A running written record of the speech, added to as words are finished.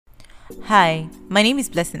Hi, my name is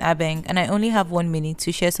Blessing Abeng, and I only have 1 minute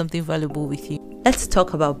to share something valuable with you. Let's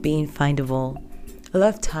talk about being findable. A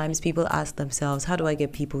lot of times people ask themselves, how do I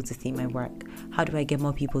get people to see my work? How do I get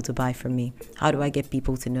more people to buy from me? How do I get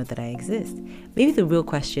people to know that I exist? Maybe the real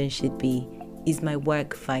question should be, is my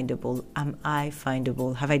work findable? Am I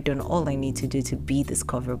findable? Have I done all I need to do to be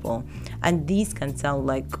discoverable? And these can sound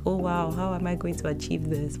like, oh wow, how am I going to achieve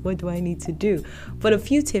this? What do I need to do? But a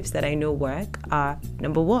few tips that I know work are: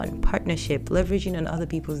 number one, partnership, leveraging on other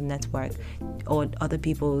people's network or other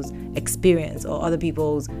people's experience or other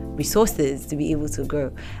people's resources to be able to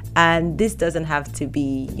grow. And this doesn't have to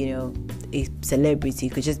be, a celebrity.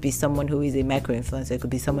 It could just be someone who is a micro influencer. It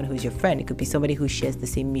could be someone who's your friend. It could be somebody who shares the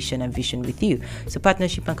same mission and vision with you. So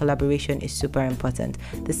partnership and collaboration is super important.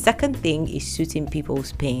 The second thing is suiting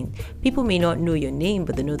people's pain. People may not know your name,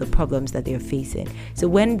 but they know the problems that they're facing. So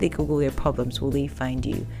when they Google their problems, will they find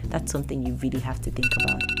you? That's something you really have to think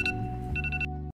about.